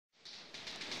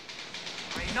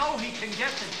know he can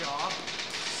get the job,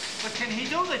 but can he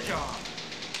do the job?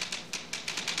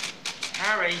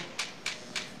 Harry.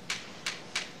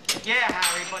 Yeah,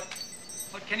 Harry, but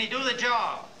can he do the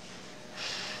job?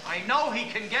 I know he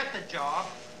can get the job,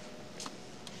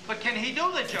 but can he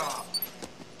do the job?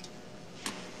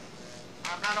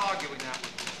 I'm not arguing that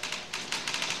with you.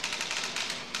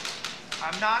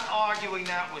 I'm not arguing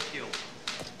that with you.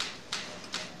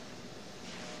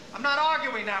 I'm not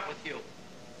arguing that with you.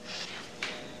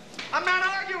 I'm not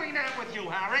arguing that with you,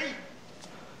 Harry.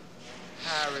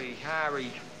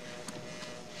 Harry.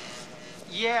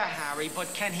 Yeah, Harry,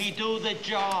 but can he do the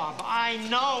job? I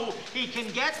know he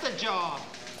can get the job,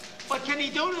 but can he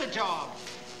do the job?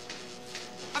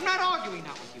 I'm not arguing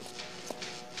that with you.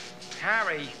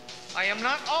 Harry, I am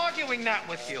not arguing that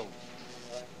with you.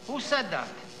 Who said that?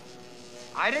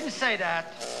 I didn't say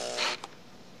that.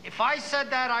 If I said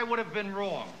that, I would have been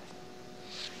wrong.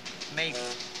 Maybe.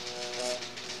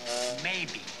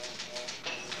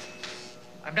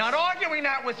 I'm not arguing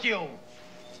that with you.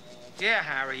 Yeah,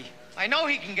 Harry, I know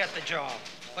he can get the job,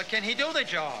 but can he do the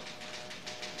job?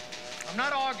 I'm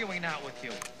not arguing that with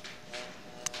you.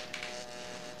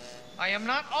 I am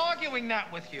not arguing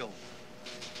that with you.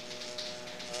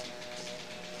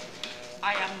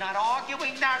 I am not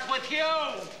arguing that with you.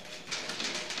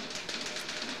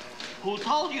 Who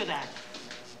told you that?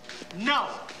 No,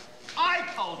 I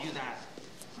told you that.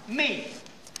 Me.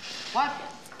 What?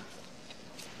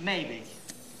 Maybe.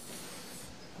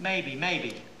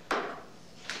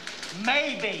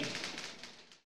 Maybe.